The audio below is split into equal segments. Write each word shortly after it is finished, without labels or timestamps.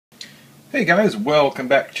Hey guys, welcome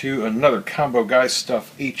back to another Combo Guy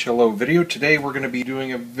Stuff HLO video. Today we're going to be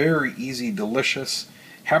doing a very easy, delicious,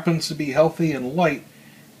 happens to be healthy and light,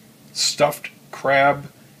 stuffed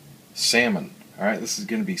crab salmon. Alright, this is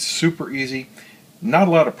going to be super easy. Not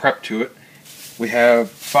a lot of prep to it. We have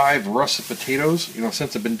 5 russet potatoes.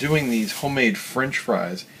 Since I've been doing these homemade French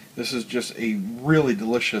fries, this is just a really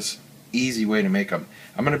delicious, easy way to make them.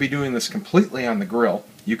 I'm going to be doing this completely on the grill.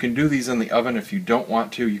 You can do these in the oven if you don't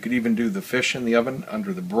want to. You could even do the fish in the oven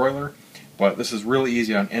under the broiler, but this is really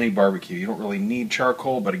easy on any barbecue. You don't really need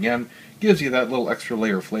charcoal, but again, gives you that little extra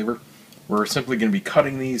layer of flavor. We're simply going to be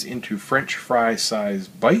cutting these into French fry size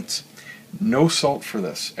bites. No salt for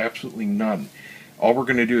this, absolutely none. All we're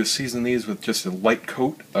going to do is season these with just a light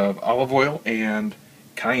coat of olive oil and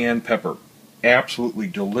cayenne pepper. Absolutely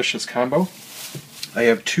delicious combo. I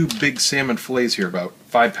have 2 big salmon fillets here, about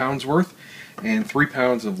 5 pounds worth, and 3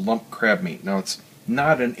 pounds of lump crab meat. Now it's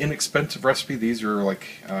not an inexpensive recipe. These are like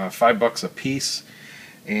 $5 a piece.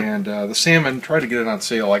 And the salmon, tried to get it on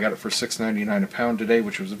sale. I got it for $6.99 a pound today,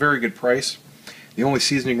 which was a very good price. The only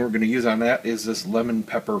seasoning we're going to use on that is this lemon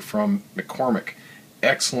pepper from McCormick.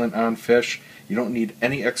 Excellent on fish. You don't need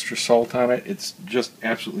any extra salt on it. It's just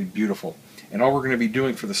absolutely beautiful. And all we're going to be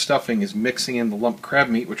doing for the stuffing is mixing in the lump crab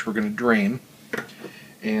meat, which we're going to drain.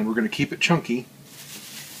 And we're going to keep it chunky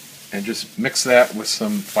and just mix that with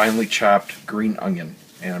some finely chopped green onion.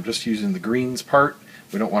 And I'm just using the greens part.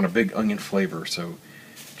 We don't want a big onion flavor, so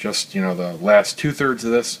just, the last 2/3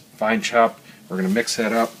 of this, fine chopped. We're going to mix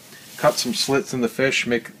that up, cut some slits in the fish,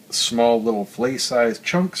 make small little fillet-sized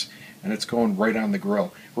chunks, and it's going right on the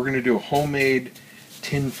grill. We're going to do a homemade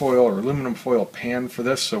tin foil or aluminum foil pan for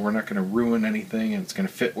this, so we're not going to ruin anything, and it's going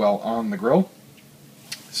to fit well on the grill.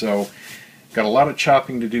 So, got a lot of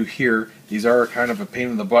chopping to do here. These are kind of a pain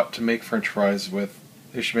in the butt to make French fries with.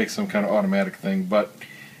 They should make some kind of automatic thing, but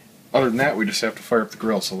other than that, we just have to fire up the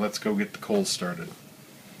grill, so let's go get the coals started.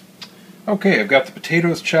 Okay, I've got the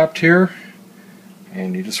potatoes chopped here,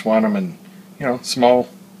 and you just want them in, small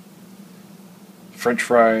French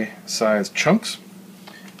fry sized chunks.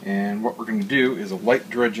 And what we're going to do is a light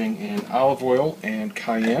dredging in olive oil and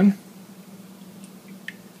cayenne.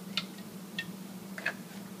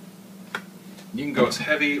 You can go as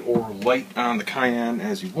heavy or light on the cayenne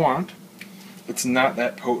as you want. It's not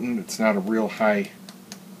that potent. It's not a real high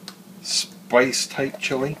spice type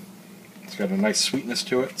chili. It's got a nice sweetness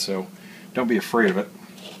to it, so don't be afraid of it.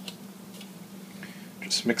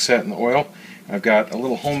 Just mix that in the oil. I've got a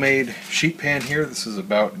little homemade sheet pan here. This is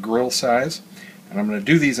about grill size. And I'm going to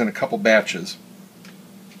do these in a couple batches,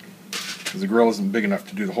 because the grill isn't big enough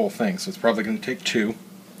to do the whole thing, so it's probably going to take 2.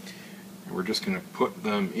 And we're just going to put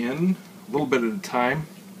them in a little bit at a time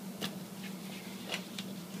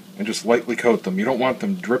and just lightly coat them. You don't want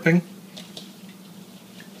them dripping,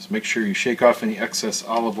 so make sure you shake off any excess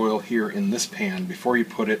olive oil here in this pan before you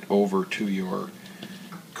put it over to your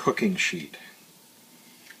cooking sheet.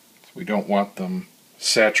 So we don't want them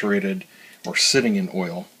saturated or sitting in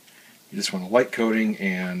oil. You just want a light coating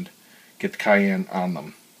and get the cayenne on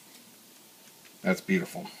them. That's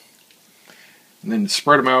beautiful. And then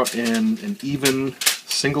spread them out in an even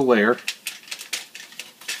single layer.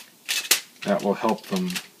 That will help them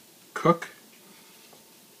cook.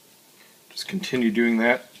 Just continue doing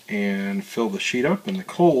that and fill the sheet up, and the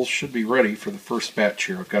coals should be ready for the first batch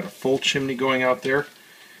here. I've got a full chimney going out there.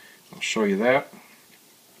 I'll show you that.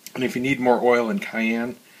 And if you need more oil and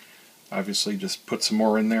cayenne, obviously just put some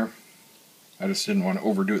more in there. I just didn't want to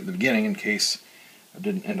overdo it at the beginning in case I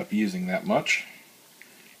didn't end up using that much.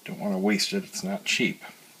 Don't want to waste it, it's not cheap.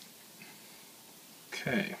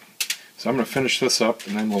 Okay, so I'm going to finish this up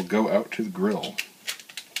and then we'll go out to the grill.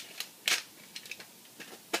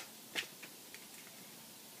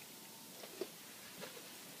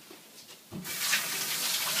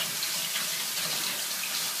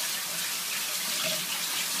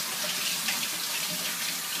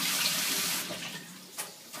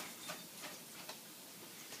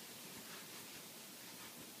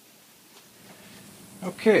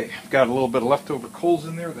 Okay, I've got a little bit of leftover coals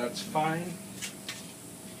in there, that's fine.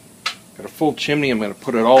 Got a full chimney, I'm going to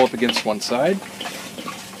put it all up against one side.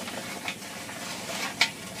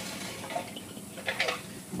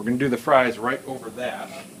 We're going to do the fries right over that.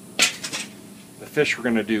 The fish we're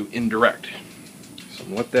going to do indirect. So I'm going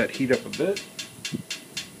to let that heat up a bit.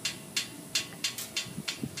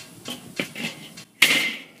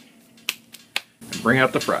 And bring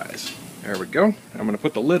out the fries. There we go. I'm going to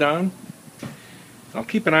put the lid on. I'll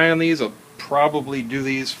keep an eye on these. I'll probably do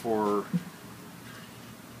these for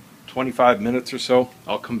 25 minutes or so.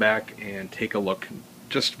 I'll come back and take a look.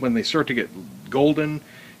 Just when they start to get golden,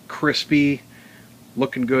 crispy,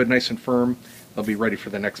 looking good, nice and firm, they'll be ready for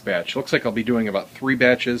the next batch. Looks like I'll be doing about 3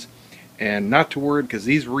 batches, and not to worry because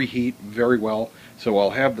these reheat very well, so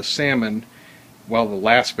I'll have the salmon while the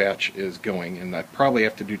last batch is going, and I probably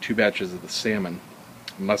have to do 2 batches of the salmon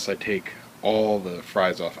unless I take all the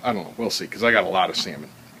fries off. I don't know, we'll see, because I got a lot of salmon.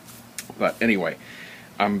 But anyway,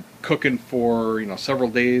 I'm cooking for several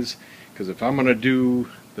days, because if I'm going to do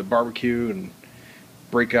the barbecue and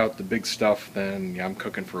break out the big stuff, then yeah, I'm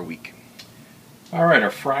cooking for a week. Alright,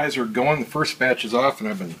 our fries are going. The first batch is off, and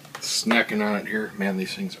I've been snacking on it here. Man,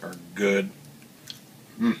 these things are good.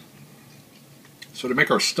 So to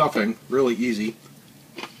make our stuffing really easy,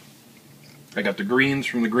 I got the greens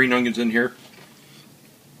from the green onions in here,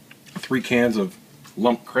 3 cans of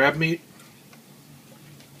lump crab meat,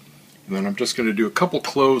 and then I'm just going to do a couple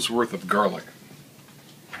cloves worth of garlic.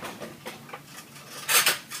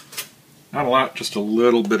 Not a lot, just a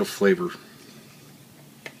little bit of flavor.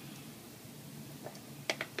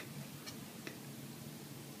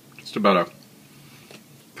 Just about a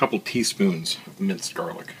couple teaspoons of minced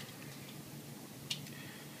garlic.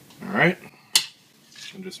 Alright,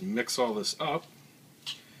 and just mix all this up,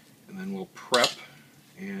 and then we'll prep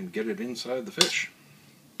and get it inside the fish.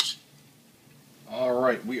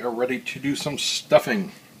 Alright, we are ready to do some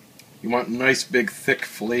stuffing. You want nice big thick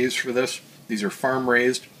fillets for this. These are farm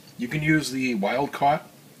raised. You can use the wild caught,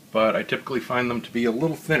 but I typically find them to be a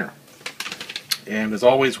little thinner. And as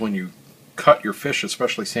always, when you cut your fish,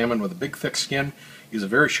 especially salmon with a big thick skin, use a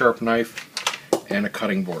very sharp knife and a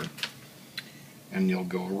cutting board. And you'll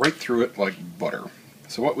go right through it like butter.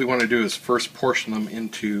 So what we want to do is first portion them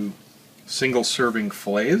into single serving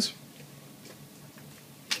fillets.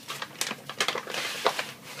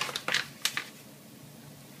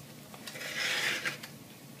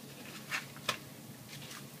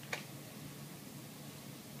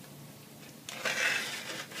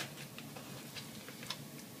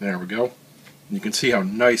 There we go. And you can see how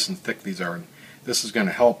nice and thick these are. And this is going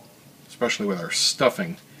to help, especially with our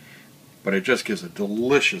stuffing. But it just gives a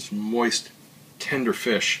delicious, moist, tender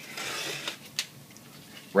fish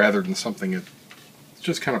rather than something that's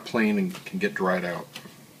just kind of plain and can get dried out.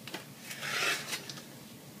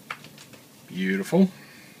 Beautiful.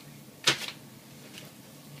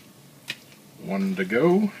 One to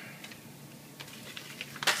go.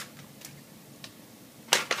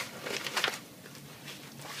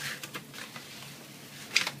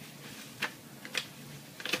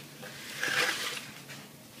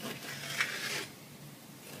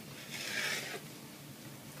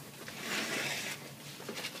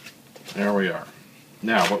 There we are.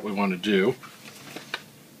 Now what we want to do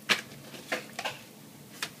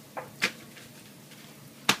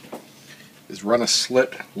is run a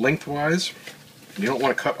slit lengthwise. You don't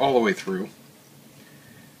want to cut all the way through,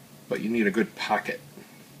 but you need a good pocket.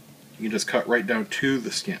 You can just cut right down to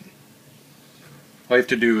the skin. All you have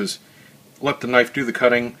to do is let the knife do the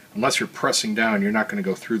cutting. Unless you're pressing down, you're not going to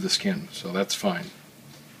go through the skin, so that's fine.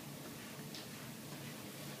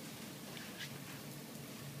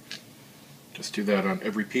 Just do that on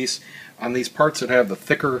every piece. On these parts that have the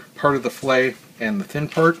thicker part of the fillet and the thin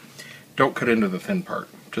part, don't cut into the thin part.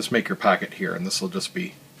 Just make your pocket here, and this will just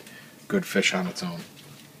be good fish on its own.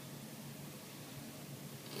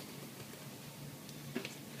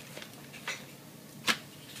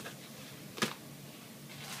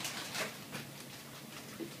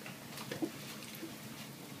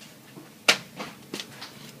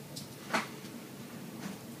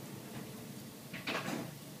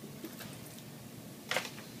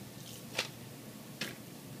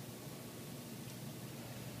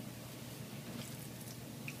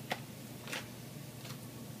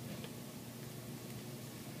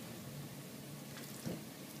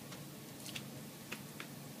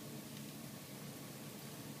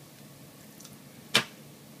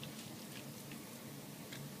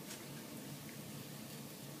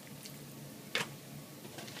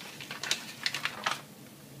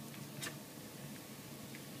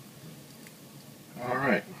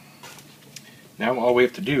 Alright, now all we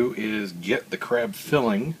have to do is get the crab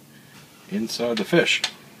filling inside the fish.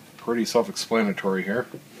 Pretty self-explanatory here.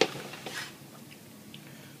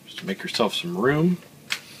 Just make yourself some room.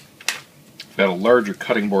 I've got a larger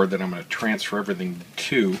cutting board that I'm going to transfer everything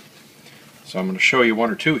to, so I'm going to show you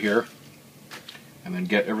 1 or 2 here and then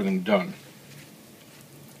get everything done.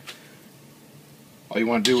 All you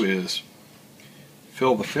want to do is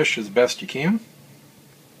fill the fish as best you can.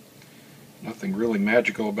 Nothing really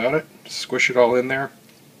magical about it. Squish it all in there.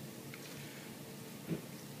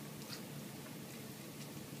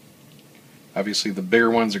 Obviously the bigger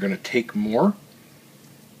ones are going to take more.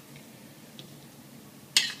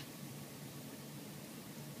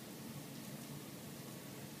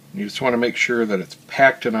 You just want to make sure that it's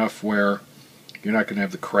packed enough where you're not going to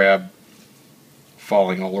have the crab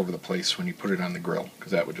falling all over the place when you put it on the grill,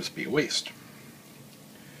 because that would just be a waste.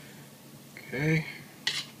 Okay,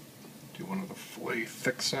 do one of the fillet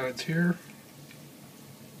thick sides here.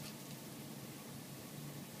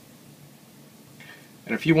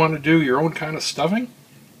 And if you want to do your own kind of stuffing,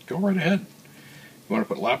 go right ahead. You want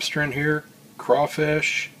to put lobster in here,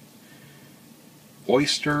 crawfish,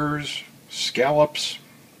 oysters, scallops.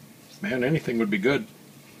 Man, anything would be good.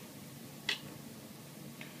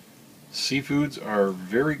 Seafoods are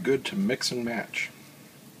very good to mix and match.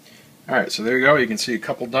 Alright, so there you go. You can see a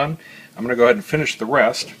couple done. I'm going to go ahead and finish the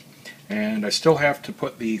rest. And I still have to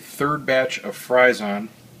put the third batch of fries on.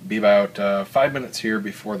 Be about 5 minutes here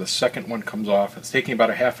before the second one comes off. It's taking about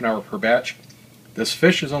a half an hour per batch. This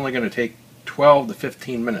fish is only going to take 12 to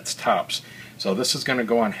 15 minutes tops. So this is going to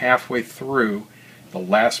go on halfway through the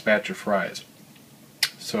last batch of fries.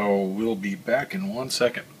 So we'll be back in 1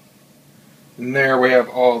 second. And there we have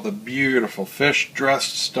all the beautiful fish,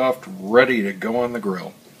 dressed, stuffed, ready to go on the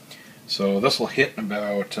grill. So this will hit in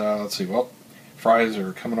about, let's see, well, fries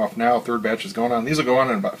are coming off now, third batch is going on. These will go on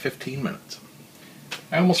in about 15 minutes.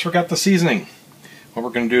 I almost forgot the seasoning. What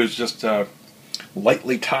we're going to do is just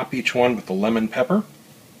lightly top each one with the lemon pepper.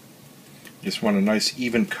 Just want a nice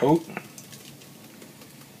even coat.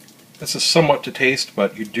 This is somewhat to taste,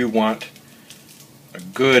 but you do want a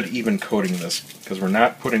good even coating of this, because we're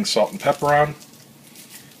not putting salt and pepper on.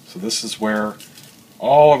 So this is where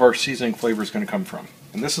all of our seasoning flavor is going to come from.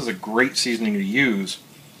 And this is a great seasoning to use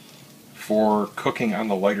for cooking on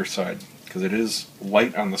the lighter side, because it is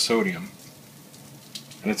light on the sodium.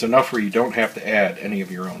 And it's enough where you don't have to add any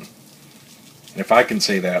of your own. And if I can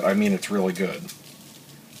say that, I mean it's really good.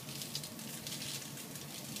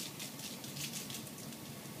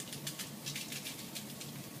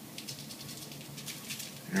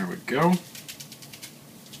 There we go.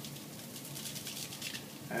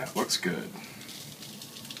 That looks good.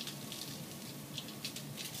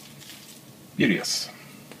 Beauteous.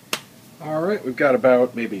 Alright, we've got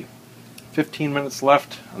about maybe 15 minutes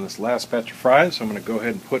left on this last batch of fries, so I'm going to go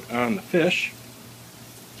ahead and put on the fish.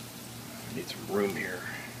 I need some room here.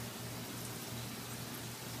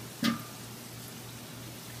 I'm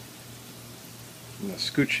going to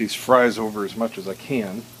scooch these fries over as much as I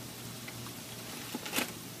can.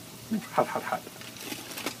 Ooh, hot, hot, hot.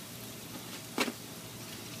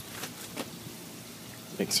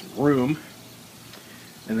 Make some room.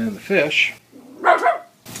 And then the fish.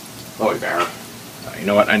 Chloe Bear. You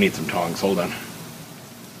know what? I need some tongs. Hold on.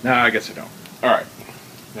 No, I guess I don't. Alright.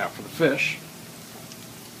 Now for the fish.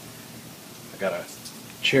 I got a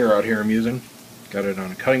chair out here I'm using. Got it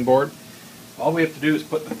on a cutting board. All we have to do is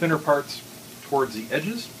put the thinner parts towards the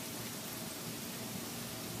edges.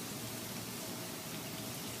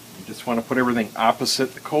 You just want to put everything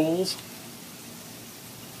opposite the coals.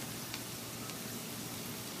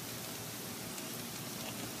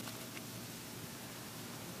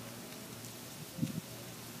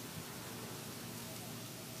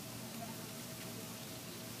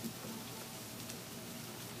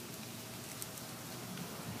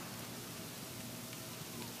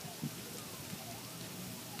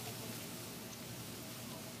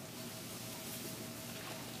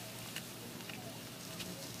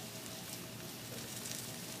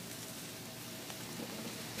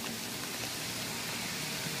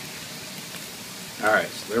 Alright,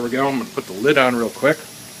 so there we go. I'm going to put the lid on real quick.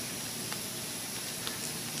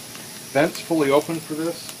 Vent's fully open for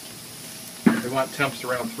this. They want temps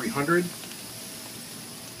around 300.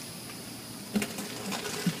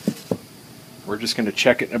 We're just going to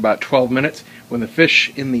check it in about 12 minutes. When the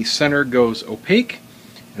fish in the center goes opaque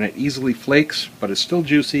and it easily flakes, but it's still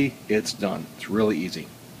juicy, it's done. It's really easy.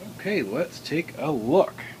 Okay, let's take a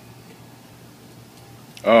look.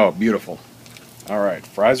 Oh, beautiful. Alright,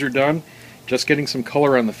 fries are done. Just getting some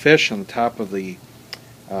color on the fish on the top of the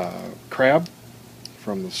crab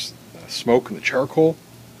from the smoke and the charcoal.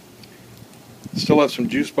 Still have some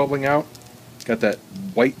juice bubbling out. Got that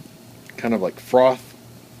white kind of like froth.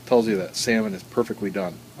 Tells you that salmon is perfectly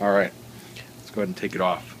done. Alright, let's go ahead and take it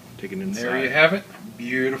off. Take it inside. There you have it.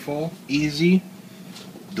 Beautiful, easy,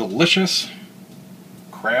 delicious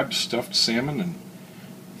crab stuffed salmon and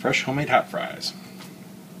fresh homemade hot fries.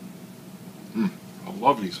 I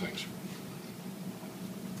love these things.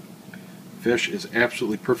 Fish is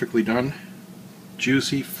absolutely perfectly done.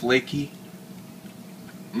 Juicy, flaky.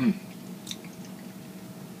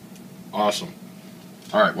 Awesome.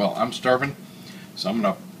 Alright, well, I'm starving, so I'm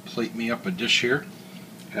going to plate me up a dish here.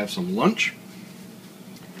 Have some lunch.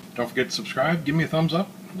 Don't forget to subscribe, give me a thumbs up,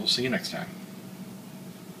 and we'll see you next time.